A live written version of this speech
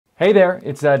Hey there,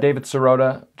 it's David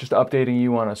Sirota, just updating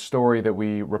you on a story that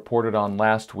we reported on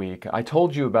last week. I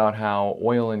told you about how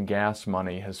oil and gas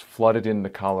money has flooded into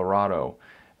Colorado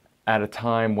at a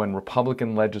time when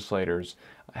Republican legislators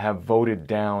have voted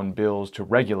down bills to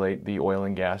regulate the oil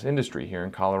and gas industry here in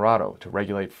Colorado, to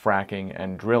regulate fracking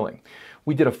and drilling.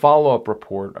 We did a follow-up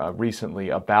report recently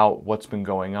about what's been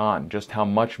going on, just how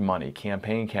much money,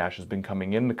 campaign cash, has been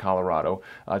coming into Colorado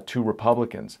to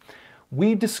Republicans.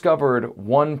 We discovered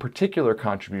one particular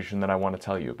contribution that I want to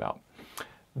tell you about.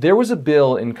 There was a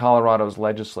bill in Colorado's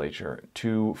legislature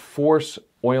to force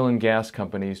oil and gas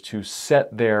companies to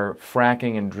set their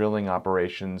fracking and drilling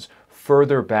operations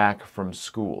further back from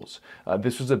schools.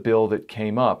 This was a bill that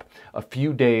came up a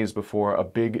few days before a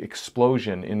big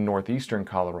explosion in northeastern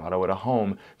Colorado at a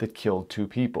home that killed 2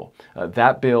 people.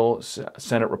 That bill,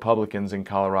 Senate Republicans in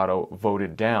Colorado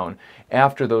voted down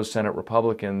after those Senate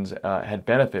Republicans had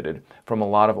benefited from a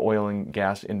lot of oil and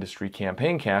gas industry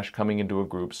campaign cash coming into a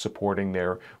group supporting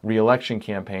their re-election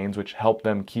campaigns, which helped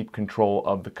them keep control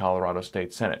of the Colorado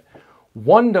State Senate.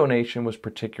 One donation was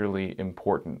particularly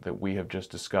important that we have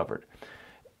just discovered.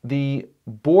 The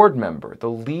board member, the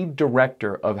lead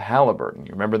director of Halliburton,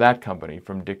 you remember that company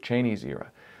from Dick Cheney's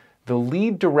era, the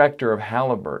lead director of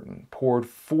Halliburton poured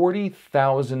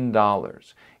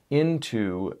 $40,000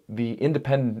 into the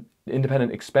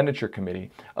Independent Expenditure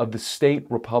Committee of the state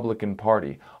Republican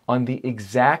Party on the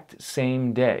exact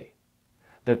same day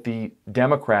that the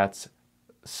Democrats'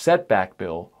 setback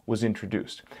bill was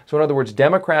introduced. So in other words,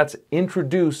 Democrats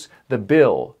introduce the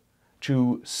bill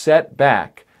to set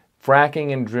back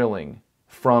fracking and drilling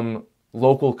from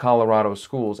local Colorado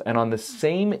schools, and on the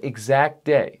same exact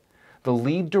day, the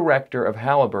lead director of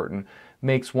Halliburton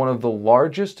makes one of the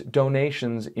largest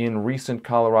donations in recent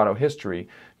Colorado history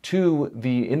to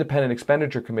the Independent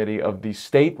Expenditure Committee of the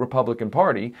state Republican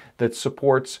Party that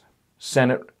supports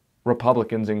Senate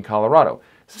Republicans in Colorado.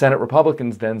 Senate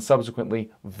Republicans then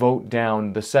subsequently vote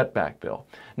down the setback bill.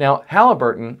 Now,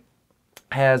 Halliburton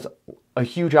has a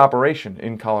huge operation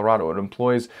in Colorado. It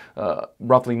employs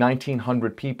roughly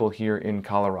 1,900 people here in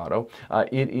Colorado.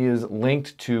 It is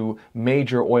linked to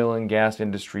major oil and gas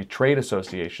industry trade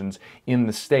associations in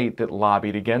the state that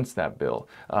lobbied against that bill.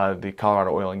 The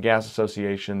Colorado Oil and Gas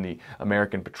Association, the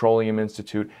American Petroleum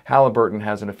Institute. Halliburton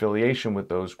has an affiliation with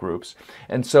those groups.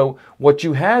 And so what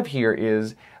you have here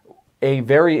is a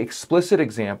very explicit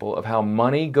example of how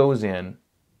money goes in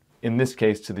this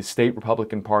case to the state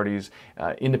Republican Party's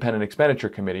Independent Expenditure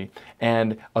Committee,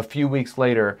 and a few weeks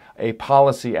later a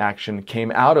policy action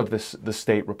came out of the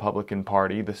state Republican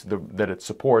Party that it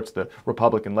supports, the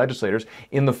Republican legislators,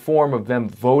 in the form of them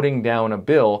voting down a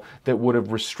bill that would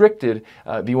have restricted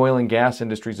the oil and gas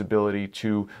industry's ability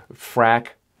to frack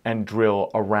and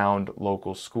drill around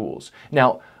local schools.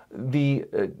 Now, the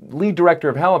lead director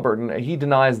of Halliburton, he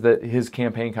denies that his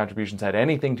campaign contributions had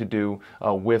anything to do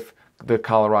with the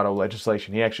Colorado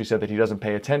legislation. He actually said that he doesn't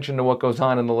pay attention to what goes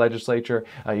on in the legislature,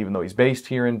 even though he's based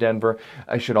here in Denver.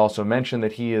 I should also mention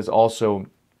that he is also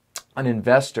an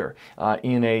investor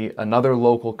in another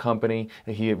local company.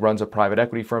 He runs a private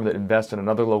equity firm that invests in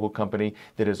another local company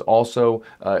that is also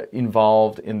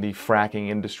involved in the fracking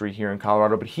industry here in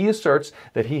Colorado. But he asserts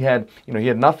that he had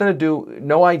nothing to do,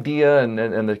 no idea,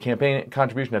 and the campaign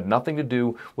contribution had nothing to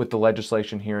do with the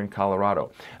legislation here in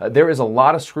Colorado. There is a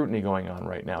lot of scrutiny going on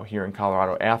right now here in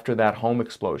Colorado after that home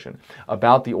explosion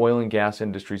about the oil and gas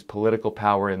industry's political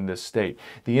power in this state.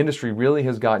 The industry really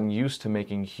has gotten used to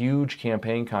making huge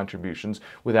campaign contributions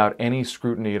without any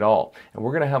scrutiny at all. And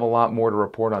we're going to have a lot more to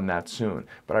report on that soon.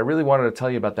 But I really wanted to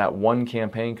tell you about that one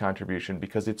campaign contribution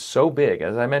because it's so big.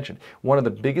 As I mentioned, one of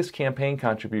the biggest campaign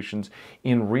contributions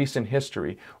in recent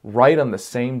history, right on the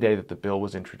same day that the bill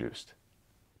was introduced.